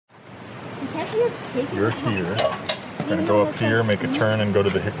don't you just take You're here. We're gonna go up here, make a turn, and go to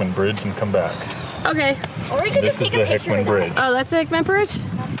the Hickman Bridge and come back. Okay. Or we could This just is take the a picture Hickman of Bridge. that. Oh, that's the Hickman Bridge?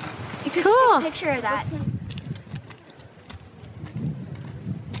 You could Cool. just take a picture of that.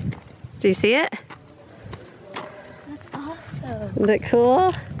 Do you see it? That's awesome. Isn't it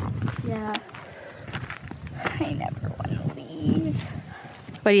cool? Yeah. I never want to leave.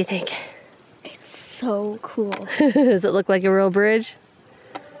 What do you think? It's so cool. Does it look like a real bridge?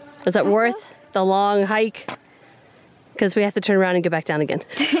 Is it worth the long hike? Because we have to turn around and go back down again.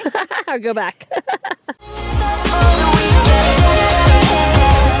 Or go back.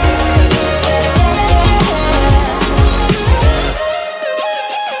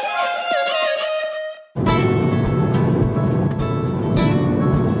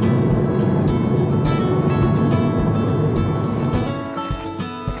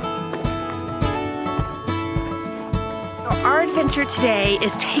 Our adventure today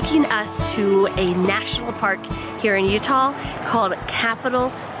is taking us to a national park here in Utah called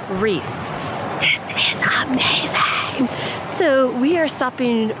Capitol Reef. This is amazing. So we are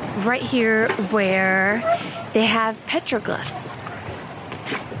stopping right here where they have petroglyphs.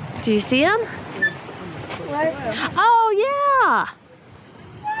 Do you see them? Oh yeah.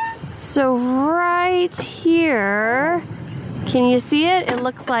 So right here, can you see it? It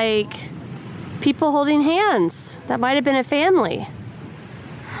looks like people holding hands. That might have been a family.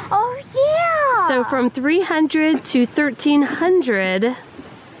 Oh yeah! So from 300 to 1300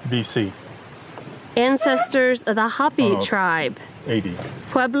 BC. ancestors of the Hopi tribe, 80.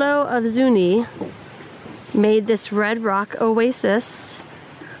 Pueblo of Zuni, made this red rock oasis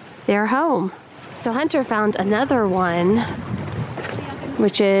their home. So Hunter found another one,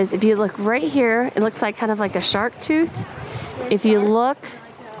 which is, if you look right here, it looks like kind of like a shark tooth. If you look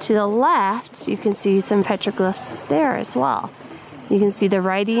to the left, you can see some petroglyphs there as well. You can see the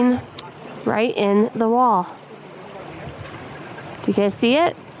writing right in the wall. Do you guys see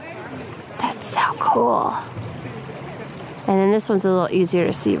it? That's so cool. And then this one's a little easier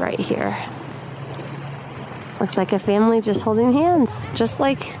to see right here. Looks like a family just holding hands, just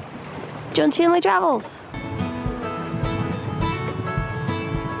like Jones Family Travels.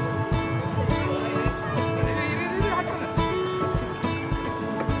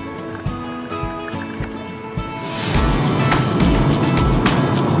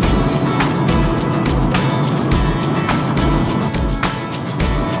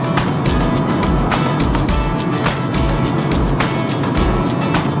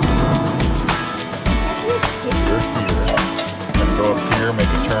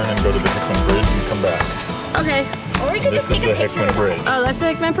 Okay. Or we could This just is take the a picture Hickman of that. Bridge. Oh, that's the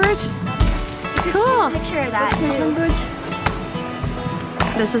Hickman Bridge? Cool. Take a picture of that. Hickman Bridge.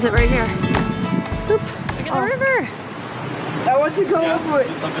 This is it right here. Oop. Look at the river. I want to go over it.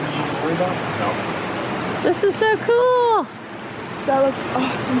 Is something you need to worry about? No. This is so cool. That looks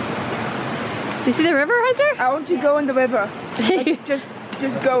awesome. Do you see the river, Hunter? I want to go in the river. Like, just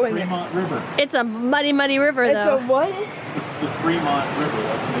go in. Fremont River. It's a muddy, muddy river, It's though. a what? It's the Fremont River.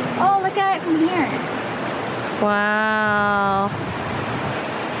 That's the name. Oh, look at it from here. Wow.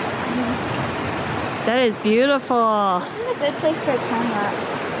 That is beautiful. This is a good place for a time lapse.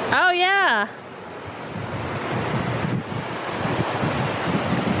 Oh, yeah.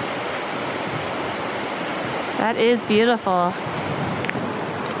 That is beautiful.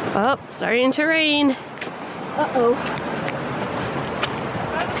 Oh, starting to rain. Uh-oh.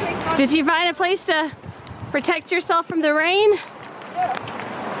 Did you find a place to protect yourself from the rain? Yeah.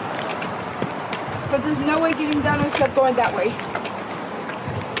 But there's no way getting down except going that way.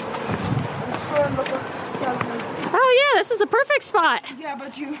 Oh yeah, this is a perfect spot. Yeah,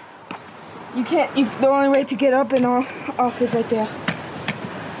 but you can't. The only way to get up and off is right there.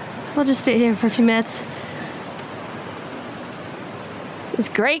 We'll just stay here for a few minutes. This is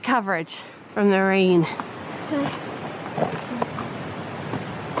great coverage from the rain.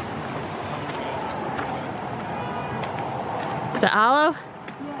 Is it hollow?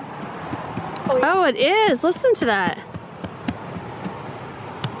 Yeah. Oh, yeah. Oh, it is. Listen to that.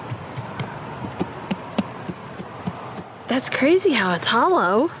 That's crazy how it's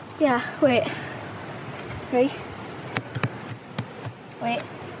hollow. Yeah, wait. Ready? Wait.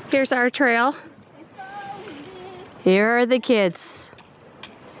 Here's our trail. Here are the kids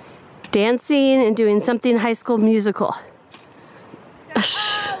dancing and doing something High School Musical.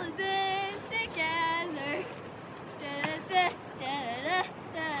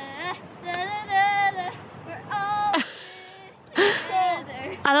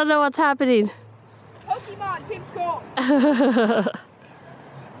 I don't know what's happening. Pokemon, Team Skull.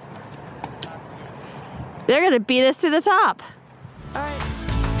 They're gonna beat us to the top. All right.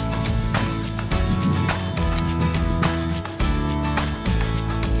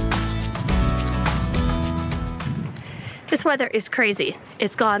 This weather is crazy.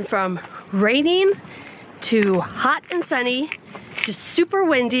 It's gone from raining to hot and sunny to super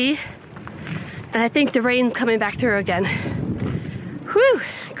windy. And I think the rain's coming back through again. Whew,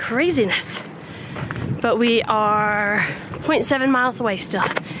 craziness. But we are 0.7 miles away still,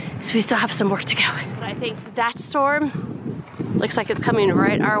 so we still have some work to go. But I think that storm looks like it's coming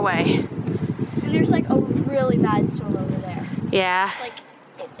right our way. And there's like a really bad storm over there. Yeah. Like,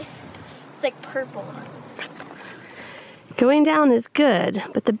 it's like purple. Going down is good,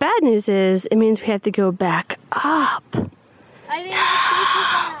 but the bad news is it means we have to go back up. I didn't even think of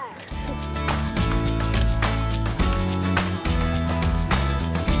that.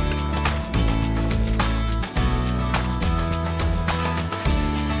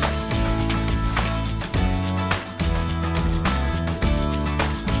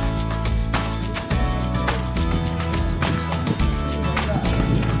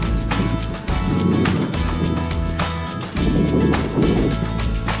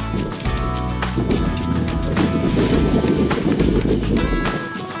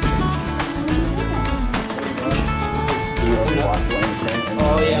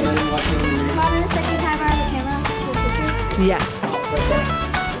 Yes.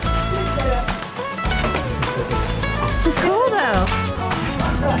 This is cool though.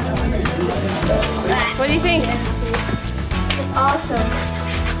 What do you think? It's awesome.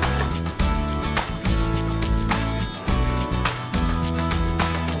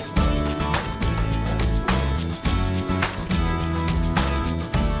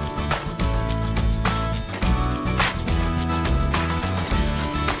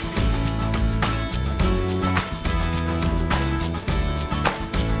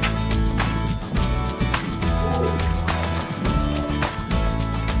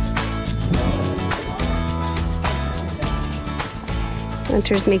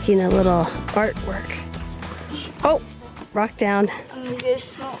 Hunter's making a little artwork. Oh, rock down. I'm gonna get a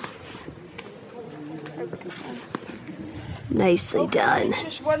smoke. Nicely done. It's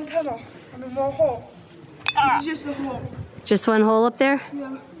just one tunnel. I mean, one hole. This is just a hole. Just one hole up there?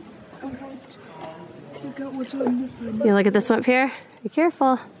 Yeah. Look at what's on this one. You look at this one up here? Be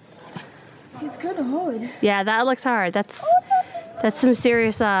careful. It's kind of hard. Yeah, that looks hard. That's some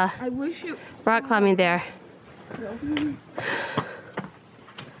serious I wish it. rock climbing there.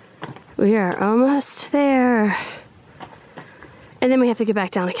 We are almost there. And then we have to go back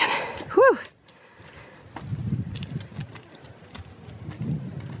down again. Whew.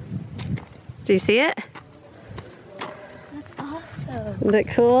 Do you see it? That's awesome. Isn't it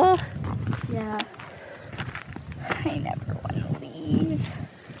cool? Yeah. I never want to leave.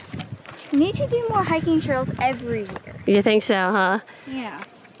 We need to do more hiking trails every year. You think so, huh? Yeah.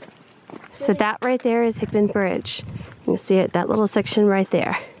 So that right there is Hickman Bridge. You can see it, that little section right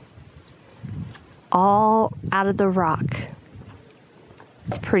there. All out of the rock.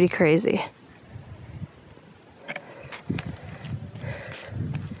 It's pretty crazy.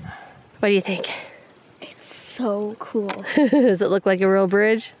 What do you think? It's so cool. Does it look like a real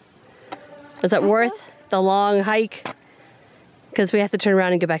bridge? Is it worth the long hike? Because we have to turn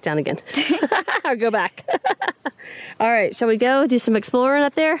around and go back down again. Or go back. All right, shall we go do some exploring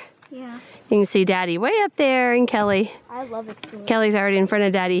up there? Yeah. You can see Daddy way up there and Kelly. I love exploring. Kelly's already in front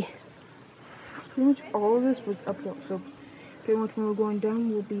of Daddy. Pretty much all of this was uphill, so pretty much when we're going down,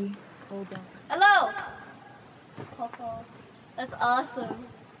 we'll be all down. Hello! That's awesome.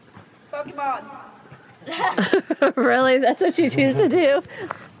 Pokemon! Really? That's what you choose to do?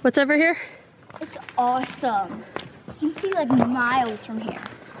 What's over here? It's awesome. You can see like miles from here.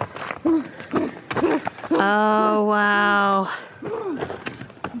 Oh, wow.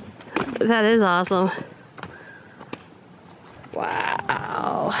 That is awesome.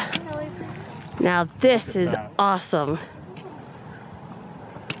 Wow. Now this is awesome.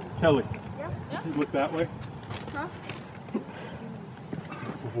 Kelly, you look that way. Huh?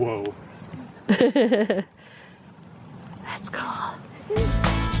 Whoa. That's cool.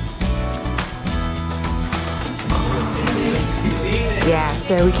 Yeah,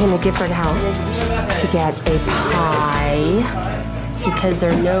 so we came to Gifford House to get a pie because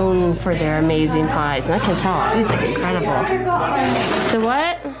they're known for their amazing pies. And I can tell, these are incredible. The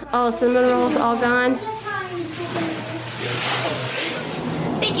what? Oh, cinnamon rolls all gone?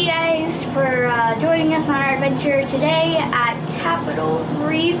 Thank you guys for joining us on our adventure today at Capitol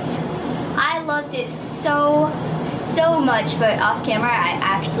Reef. I loved it so much, but off camera I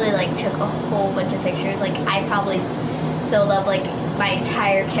actually like took a whole bunch of pictures. Like I probably filled up like my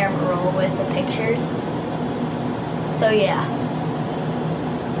entire camera roll with the pictures. So yeah.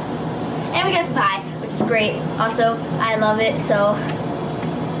 And we got some pie, which is great. Also, I love it, so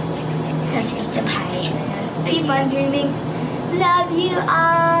time to eat some pie. Keep on dreaming. Love you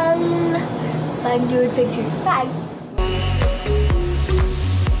all. Fun doing pictures. Bye.